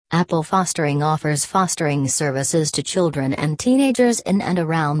Apple Fostering offers fostering services to children and teenagers in and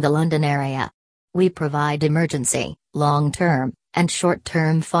around the London area. We provide emergency, long-term, and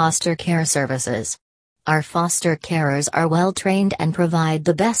short-term foster care services. Our foster carers are well trained and provide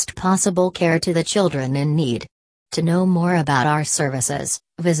the best possible care to the children in need. To know more about our services,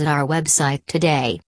 visit our website today.